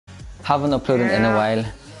Haven't uploaded in a while.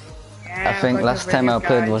 I think last time I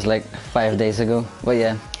uploaded was like 5 days ago. But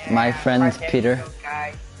yeah, my friend Peter,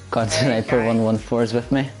 Konrad Sniper 114 is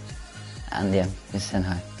with me. And yeah, he's saying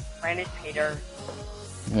hi. My name is Peter.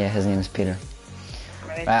 Yeah, his name is Peter.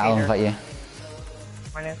 Right, I'll invite you.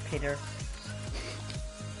 My name is Peter.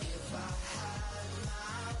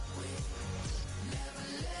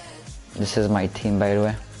 This is my team, by the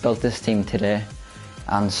way. Built this team today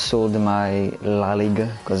and sold my La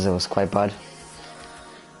Liga because it was quite bad.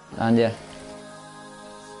 And yeah,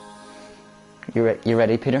 you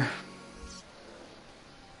ready, Peter?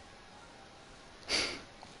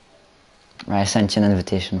 I sent you an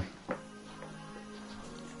invitation.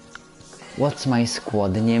 What's my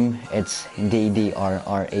squad name? It's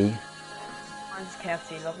DDRRA. Mine's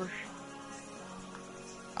KFC Lovers.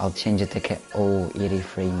 I'll change it to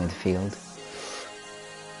O83 midfield.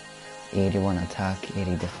 81 attack,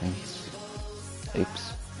 80 defense.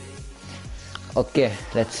 Oops. Okay,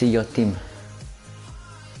 let's see your team.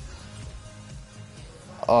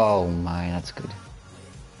 Oh my, that's good.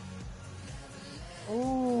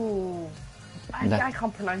 Oh, I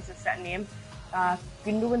can't pronounce the set name.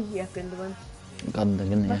 Gundogan, yeah, Gundogan.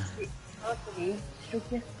 Gundogan, yeah. What's the name?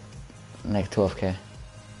 Stroke. Like 12k.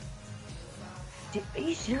 Are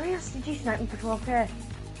you serious? Did you snipe him for 12k?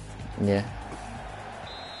 Yeah.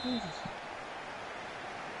 Jesus.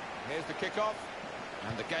 Here's the kickoff,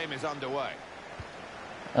 and the game is underway.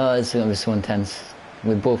 Oh, it's gonna be so intense.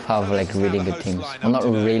 We both have like really good teams. Well, not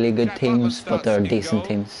really good teams, but they're decent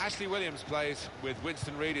teams. Ashley Williams plays with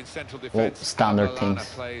Winston Reid in central Well, defense. standard teams.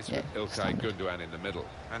 Plays Yeah, with Ilkay Gundogan in the middle,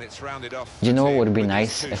 and it's rounded off. Do you know what would be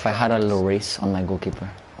nice if I had a Lloris on my goalkeeper?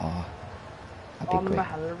 Oh, that'd be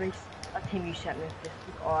great. That team you sent me this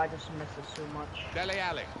week, oh, I just miss it so much. Dele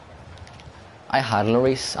Alli. I had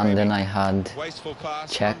Lloris and then I had Wasteful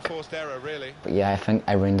pass, Check. unforced error, really. But yeah, I think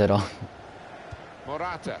I ruined it all.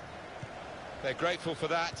 Morata. They're grateful for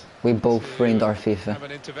that. We both ruined our FIFA, Have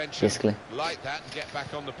an intervention basically. like that and get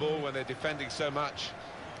back on the ball when they're defending so much.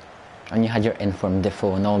 And you had your informed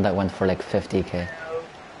Defoe and all that went for like 50k.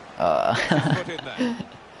 Put in there.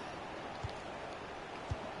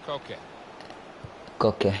 Koke.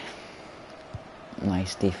 Okay.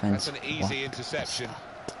 Nice defense. That's an easy interception.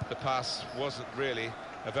 The pass wasn't really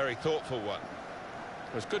a very thoughtful one.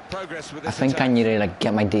 There's good progress with this I think attack. I need to like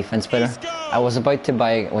get my defense better. I was about to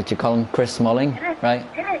buy what you call him, Chris Smalling, right?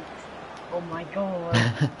 Oh my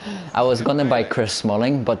god. I was gonna buy Chris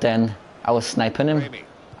Smalling, but then I was sniping him.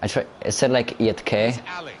 It said like 8k,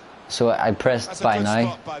 so I pressed buy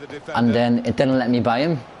now, and then it didn't let me buy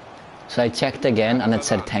him. So I checked again, and it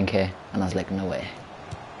said 10k, and I was like, no way.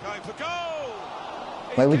 Going for goal.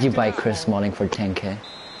 Why would you buy Chris Smalling for 10k?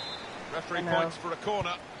 Referee points for a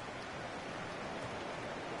corner.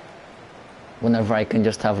 Whenever I can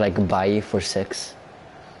just have like Bailly for 6,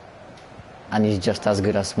 and he's just as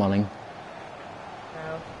good as Smalling.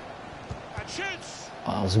 No. And shoots.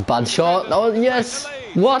 Oh, that was a bad shot. That was, yes.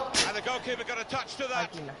 What? And the goalkeeper got a touch to How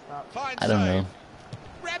that. did you mess up? Fine I don't know.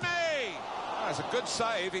 Remy. Oh, that's a good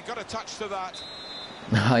save. He got a touch to that.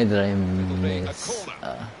 How did I It'll be a miss?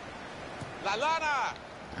 corner. Lallana.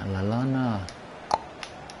 Lallana.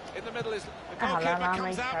 In the middle is the goalkeeper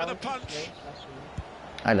comes out with a punch.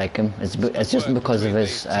 I like him. It's just because of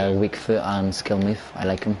his weak foot and skill move. I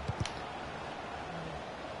like him.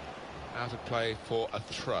 Out of play for a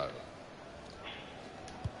throw.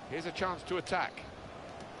 Here's a chance to attack.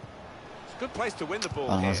 It's a good place to win the ball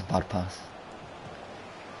Oh, here. that's a bad pass.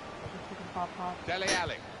 Dele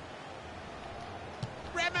Alli.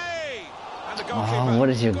 Remy! And the Oh, goalkeeper. what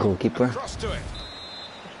is your goalkeeper? Cross to it.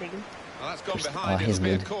 Well, that's gone Oh, behind. he's It'll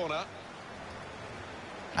be a good. corner.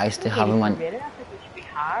 I used to have him on.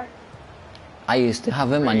 I used to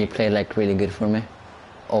have him and he played like really good for me.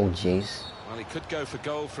 Oh jeez. Well, he could go for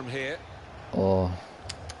goal from here. Oh.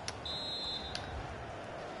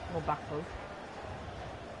 Go back post.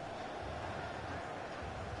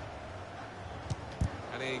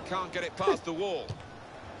 And he can't get it past the wall.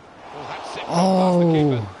 Oh, that's it. Oh. Past the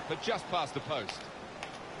keeper, but just past the post.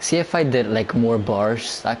 See, if I did like more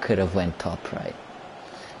bars, that could have went top, right?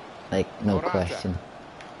 Like no Morata. question.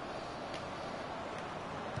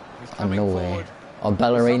 He's Oh, coming no forward. way. Oh,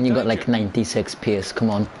 Bellerin, you got like danger. 96 pace. Come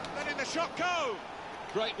on. Letting the shot go.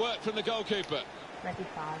 Great work from the goalkeeper.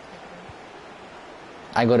 95.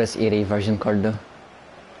 I got his 80 version card though.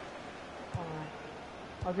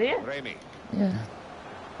 Oh, do you? Remy. Yeah.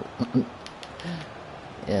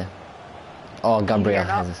 Yeah. Oh, Gabriel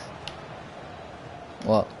has it.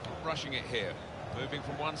 What? Rushing it here. Moving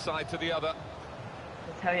from one side to the other.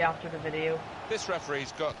 I'll tell you after the video. This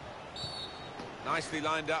referee's got Nicely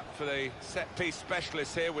lined up for the set-piece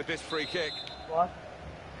specialist here with this free kick. What?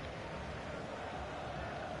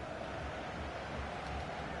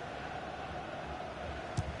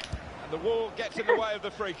 And the wall gets in the way of the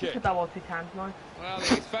free kick. Put that wall 2 times now. Well,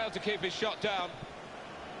 he's failed to keep his shot down.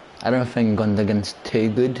 I don't think Gundogan's too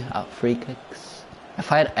good at free kicks.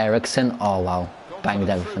 If I had Ericsson, oh wow, banged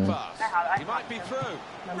everything. He might be through.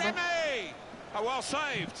 Remy! Oh, well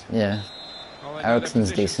saved. Yeah. Well,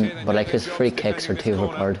 Ericsson's decent, but like his free kicks are too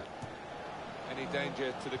overpowered. Any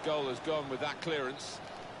danger to the goal has gone with that clearance.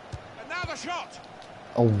 And now the shot!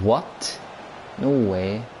 Oh, what? No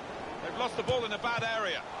way. They've lost the ball in a bad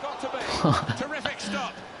area. Got to be. Terrific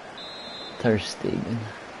stop. Thirsty.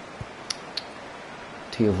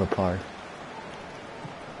 Too overpowered.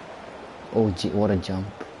 Oh, gee, what a jump.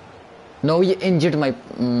 No, you injured my...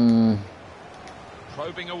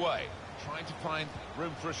 Probing away. Trying to find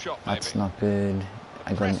room for a shot, maybe. That's not good.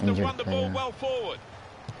 I got an injured won the ball well forward.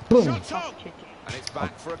 Boom! Shot's on. And it's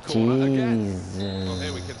back for a corner Jesus. again. Well,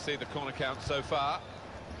 here we can see the corner count so far.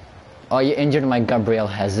 Oh, you injured my Gabriel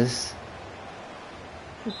Jesus.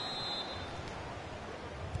 Gonna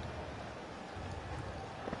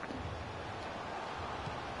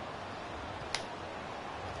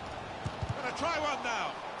try one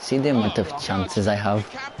now. See the amount of chances I have.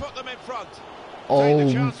 Can't put them in front. Oh,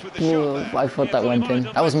 I thought that went in.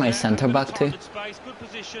 That was my centre back too.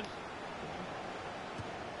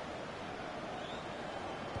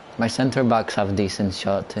 My centre backs have decent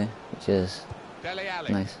shot too, which is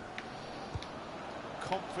nice.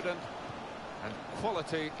 Confident and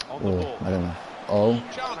quality on Oh, the ball. I don't know. Oh,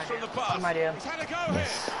 Chance from the pass. Good idea. He's had a go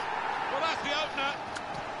yes. here. Well, that's the opener.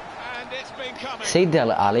 And it's been coming. See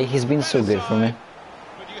Dele Alli, he's been so good for me.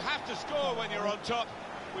 But you have to score when you're on top.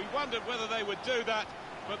 We wondered whether they would do that,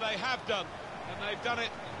 but they have done. And they've done it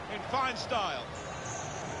in fine style.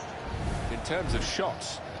 In terms of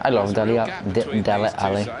shots, I love Dele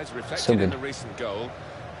Alli. So good. The recent goal,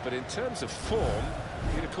 but in terms of form,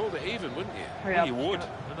 you'd have called it even, wouldn't you? Well, You would,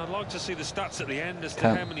 and I'd like to see the stats at the end as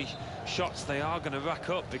to how many shots they are going to rack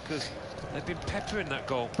up, because they've been peppering that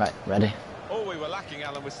goal. Right, ready. All we were lacking,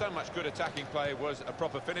 Alan, with so much good attacking play was a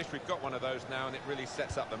proper finish. We've got one of those now, and it really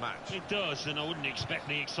sets up the match. It does, and I wouldn't expect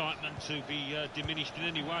the excitement to be diminished in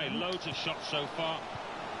any way. Loads of shots so far. I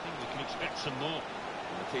think we can expect some more.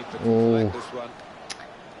 The keeper can collect this one.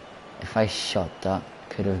 If I shot that,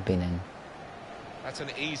 could have been in. That's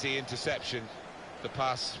an easy interception. The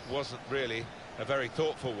pass wasn't really a very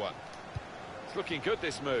thoughtful one. It's looking good,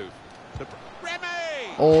 this move.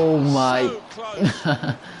 Remy! Oh my! So close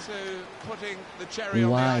to putting the cherry on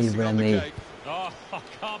the icing on the cake. Oh, I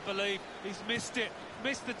can't believe he's missed it.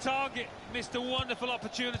 Missed the target. Missed a wonderful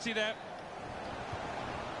opportunity there.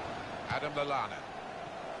 Adam Lallana.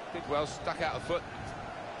 Did well, stuck out a foot.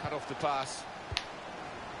 Cut off the pass.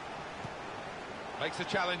 Makes a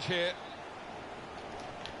challenge here.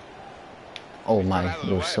 Oh my,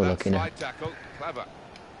 you're so lucky there. Tackle. Clever.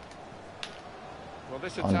 Well,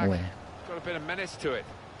 this On the attack way. got a bit of menace to it.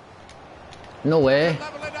 No way.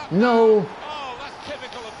 No. Oh, that's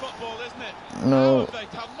typical of football, isn't it? No. How have they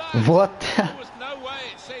done that? What? There was no way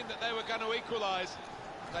it seemed that they were going to equalise.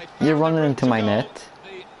 You're running into my net.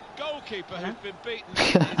 The goalkeeper who's been beaten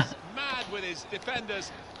is mad with his defenders.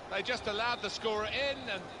 They just allowed the scorer in,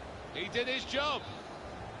 and he did his job.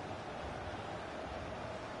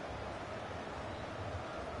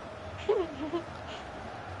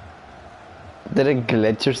 Did it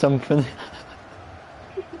glitch or something?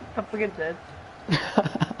 I forget that.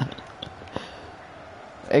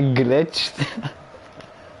 It glitched.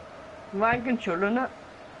 Why am I controlling it?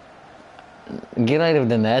 Get out of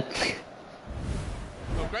the net.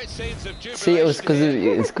 Well, great scenes of See, it was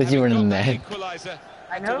because you were in the net.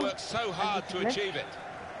 I know. To work so hard to achieve it.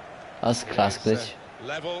 That's class glitch.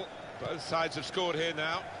 Level. Both sides have scored here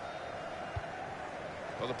now.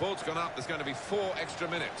 Well, the ball's gone up. There's going to be 4 extra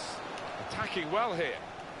minutes. Attacking well here.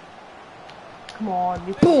 Come on.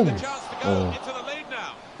 Boom! A chance to go into the lead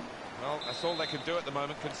now. Well, that's all they can do at the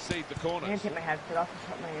moment. Concede the I corners. can't take my headset off and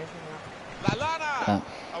shut my ears in Lallana!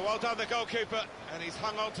 Oh, well done, the goalkeeper. And he's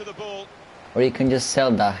hung on to the ball. Or you can just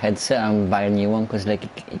sell that headset and buy a new one, because like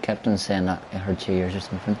he kept on saying that it hurts your ears or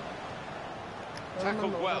something.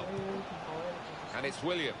 Tackled well. And it's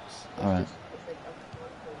Williams. Alright.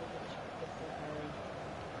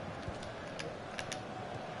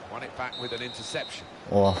 Won it back with an interception.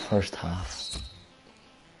 Oh, first half.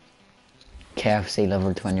 KFC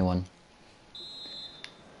level 21.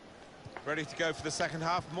 Ready to go for the second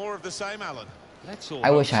half. More of the same, Alan.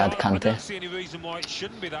 I wish I had Kante. I don't see any reason why it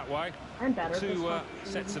shouldn't be that way. I'm better. Two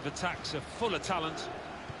sets of attacks are full of talent.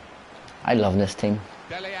 I love this team.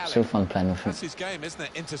 Dele Alli. So fun playing with him. That's his game, isn't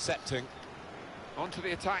it? Intercepting. Onto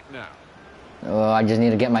the attack now. Oh, I just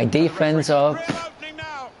need to get my defense up. Real opening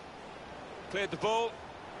now. Cleared the ball.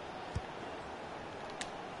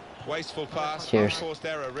 Wasteful pass. Cheers. Unforced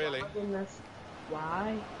error, really. Goodness.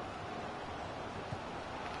 Why?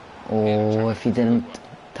 Oh, if he didn't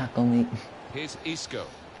tackle me. Here's Isco.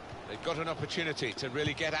 They've got an opportunity to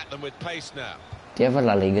really get at them with pace now. Do you have a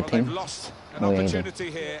La Liga Well, they've team? lost an Oh, yeah, you do.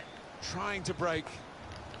 opportunity here, trying to break.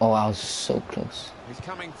 Oh, I was so close. He's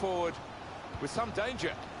coming forward with some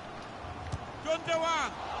danger.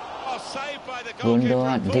 Gundogan! Oh, saved by the goalkeeper.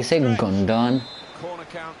 Gundogan. Did they say Gundogan? Corner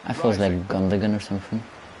count. I thought it was like rising. Gundogan or something.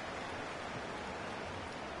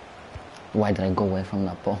 Why did I go away from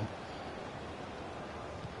that ball?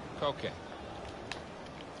 Koke.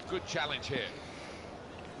 Good challenge here.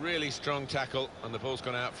 Really strong tackle, and the ball's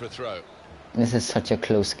gone out for a throw. This is such a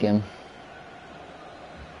close game.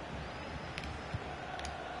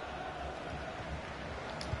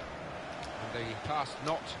 And the pass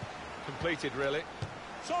not completed, really.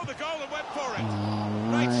 Saw the goal and went for it. Oh,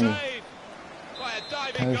 Great my. save by a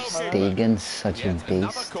diving Ter goalkeeper. Stegen's such a Yet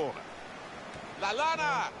another beast. corner.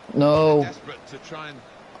 Lallana. No. Desperate to try and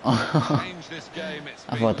change this game. It's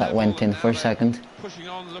I been thought that level, went in and for a now they're second. pushing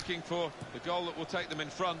on, looking for the goal that will take them in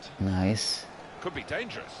front. Nice. Could be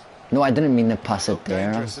dangerous. No, I didn't mean to pass it Looked there.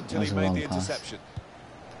 That dangerous was, until that was he a made wrong the pass. interception.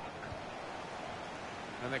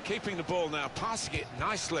 And they're keeping the ball now, passing it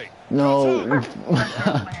nicely. No. My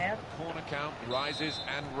head. Corner count rises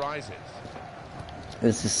and rises.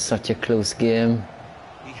 This is such a close game.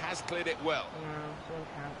 He has cleared it well. No, still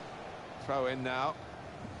can't. Throw in now.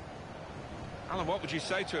 Alan, what would you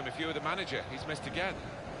say to him if you were the manager? He's missed again.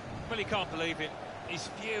 Well, he can't believe it. He's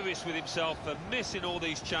furious with himself for missing all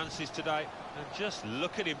these chances today. And just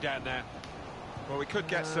look at him down there. Well, we could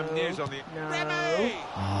get some news on the... No. Remy!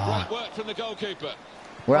 Ah. Great work from the goalkeeper.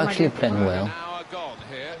 We're Oh my actually God. playing well. An hour gone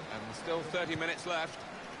here, and still 30 minutes left.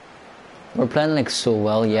 We're playing like so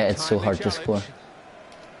well, yeah, it's so Timely hard to challenge. score.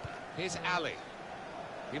 Here's Ali.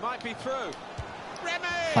 He might be through. Remy!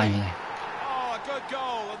 Finally. Oh, a good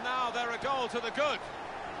goal, and now they're a goal to the good.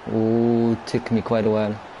 Oh, took me quite a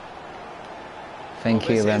while. Thank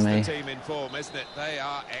Well, you, this Remy. is the team in form, isn't it? They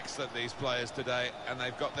are excellent, these players today, and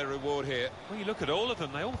they've got their reward here. Well, you look at all of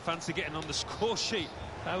them, they all fancy getting on the score sheet.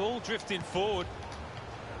 They're all drifting forward.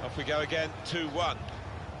 Off we go again, 2-1.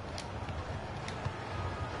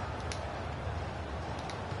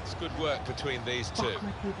 It's good work between these two. Fuck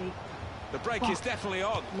my TV. The break is definitely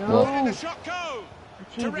on. No. Where did the shot go?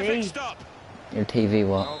 The TV. Terrific stop. Your TV,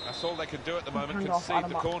 what? Well, that's all they can do at the moment, Turned off concede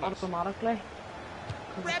the corners. automatically.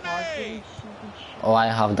 Remy! Oh, I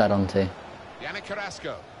have that on too. Yannick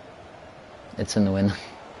Carrasco. It's in the win.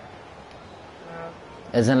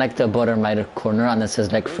 Isn't like the bottom right corner and it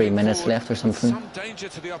says like 3 minutes Forward, left or something? Some danger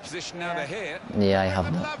to the opposition now they're here. Yeah, I have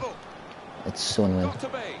Even that. level. It's so annoying. Got to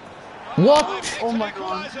be. What? It's Oh an my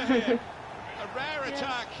God. equaliser here. A rare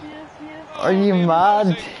attack. Yes, yes. Are you the mad?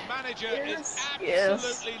 opposing Manager Yes, is yes.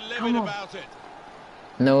 absolutely Come livid on. about it.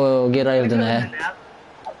 No, get out of the net.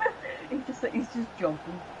 He's just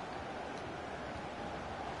jumping.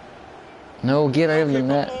 No, get out of the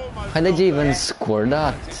net. How did you even score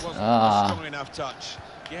that? It wasn't a Ah, strong enough touch.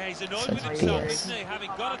 Yeah, he's annoyed Such with himself, BS. isn't he? Having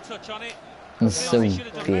got a touch on it. it's so He should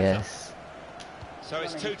have done better. BS. So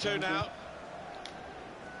it's 2-2 now.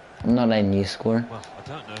 I'm not letting you score. Well, I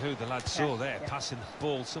don't know who the lad saw there, passing the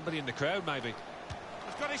ball. Somebody in the crowd, maybe.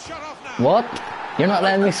 He's got his shot off now. What? You're not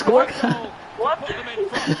letting me score? What? Put them in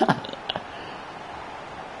front.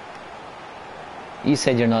 You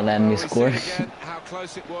said you're not letting me Well, we score. see again how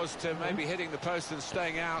close it was to maybe hitting the post and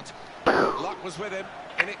staying out. Luck was with him.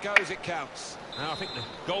 In it goes, it counts. Now, I think the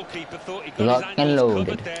goalkeeper thought he got Locked his and angles loaded.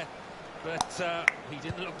 covered there. But he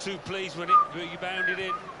didn't look too pleased when it rebounded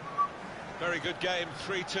in. Very good game,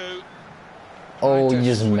 3-2. Oh, Trying you to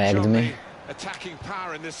just switch megged on me. the attacking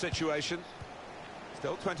power in this situation.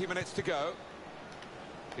 Still 20 minutes to go.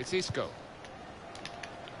 It's Isco.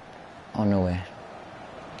 Oh, no way.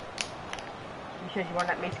 You sure you won't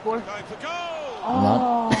let me score? Going for goal!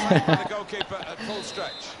 Not. Saved by the goalkeeper at full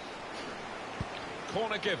stretch.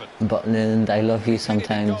 Corner given. Butland, I love you Headed it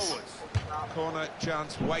sometimes. goalwards. Corner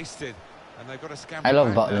chance wasted. And they've got to scamper I love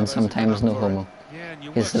back now, Butland those who've sometimes, been no up for it. homo. Yeah, and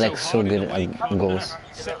you He's work like so hard in good the way at goals.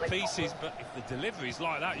 set pieces, but if the delivery's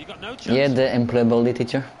like that, you've got no chance. Yeah, the employability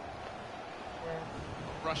teacher.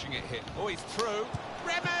 Rushing it here. Oh, he's through.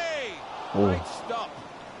 Remy! Oh. Great stop.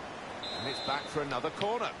 And it's back for another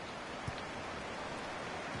corner.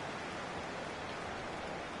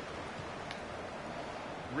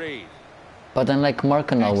 Reed. But then like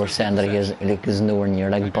Mark and all were saying that he is nowhere near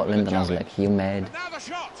like Butland, and I was like, you mad? And now the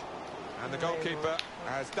shot. And the goalkeeper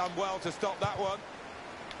has done well to stop that one.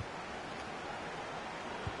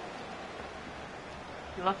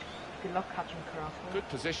 Good luck catching Konrad. Good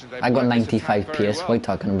position. I got 95 PS. What are you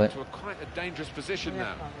talking about? To a quite a dangerous position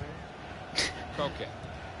now. Okay.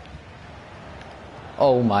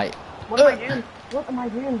 Oh my. What am I doing? What am I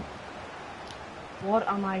doing? What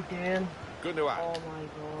am I doing? Good to Oh my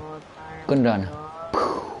god. Good run.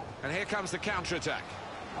 And here comes the counter-attack.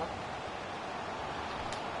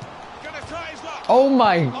 Gonna try his luck. Oh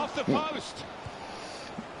my. Off the post.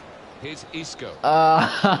 Here's Isco.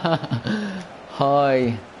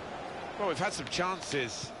 Hi. Well, we've had some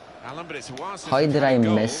chances, Alan, but it's a while since. How did I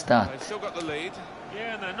miss that? They've still got the lead.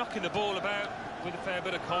 Yeah, and they're knocking the ball about with a fair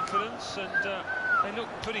bit of confidence, and they look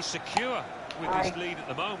pretty secure with this lead at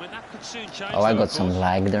the moment. That could soon change. Oh, I got some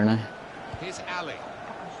lag there now. Here's Ali.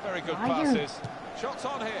 Very good passes. Shots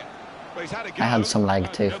on here. But he's had a go. I had some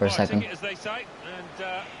lag too for a second. As they say, and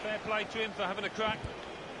fair play to him for having a crack.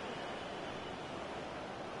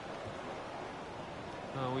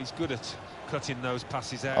 Oh, he's good at cutting those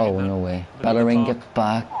passes out. Oh, no way. Bellerin, get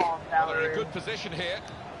back. Oh, Well, they're in a good position here.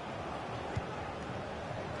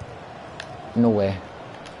 No way.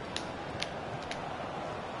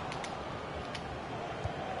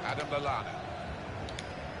 Adam Lallana.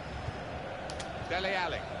 Dele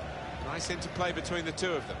Alli. Nice interplay between the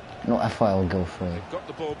two of them. No, if I'll go for it. They've got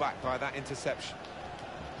the ball back by that interception.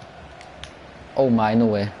 Oh my, no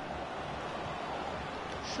way.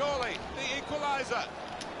 Surely, the equaliser.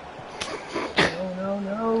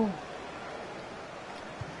 No.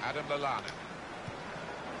 Adam Lallana.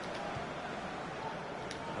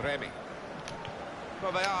 Remy.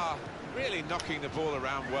 Well, they are really knocking the ball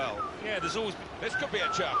around well. Yeah, there's always... This could be a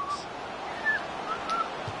chance.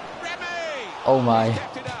 Remy! Oh my.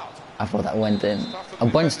 Kept it out. I thought that went in. I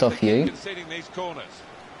bunched off you. Conceding these corners.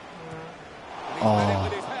 And he's Oh. met it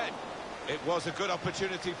with his head. It was a good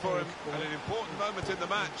opportunity for him at an important moment in the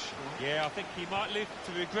match. Yeah, I think he might live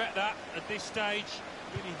to regret that at this stage.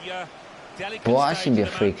 Really delicate. Will stage actually be a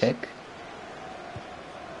of the free match. kick.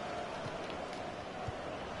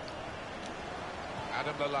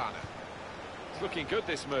 Adam Lallana. It's looking good,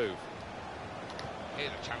 this move. Here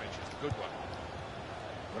the challenge is a good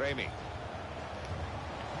one. Remy.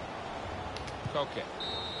 Koke.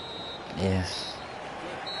 Yes.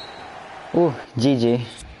 Ooh, GG.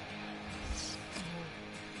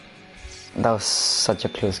 That was such a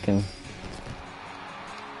close game.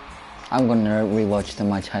 I'm gonna rewatch the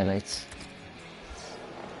match highlights.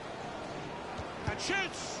 And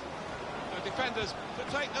shoots! The defenders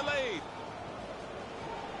to take the lead.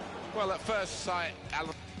 Well, at first sight,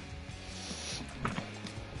 Alan...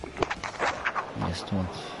 Just watch.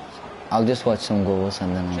 I'll just watch some goals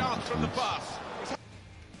and then I'll Chance from the finish. pass.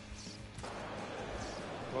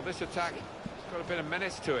 Well, this attack has got a bit of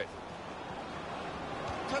menace to it.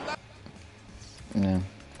 Yeah.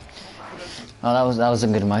 Oh, that was a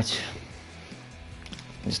good match.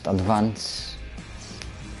 Just advance.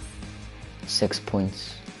 6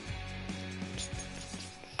 points.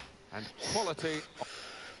 And quality.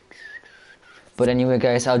 But anyway,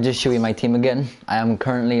 guys, I'll just show you my team again. I am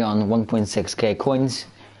currently on 1.6k coins.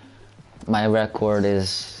 My record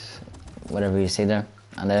is whatever you see there.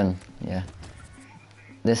 And then, yeah.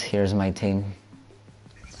 This here's my team.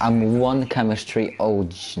 I'm 1 chemistry. Oh,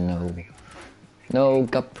 no. No,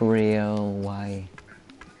 Gabriel, why?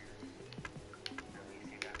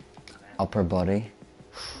 Upper body.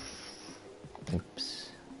 Oops.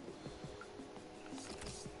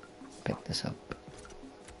 Pick this up.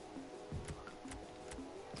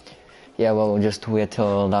 Yeah, well, we'll just wait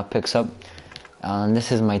till that picks up. And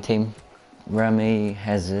this is my team. Remy,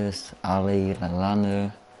 Jesus, Ali,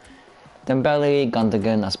 Lallana, Dembele,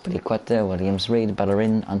 Gundogan, Aspilicueta, Williams, Reid,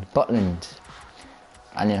 Bellerin, and Butland.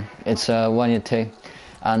 And yeah, it's 1-2.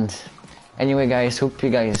 And anyway, guys, hope you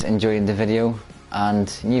guys enjoyed the video.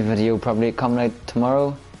 And new video probably coming out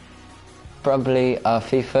tomorrow. Probably a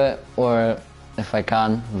FIFA, or if I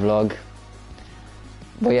can, vlog.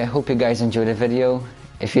 But yeah, hope you guys enjoyed the video.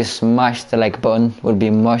 If you smash the like button, would be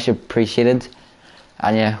much appreciated.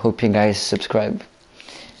 And yeah, hope you guys subscribe.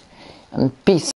 And peace.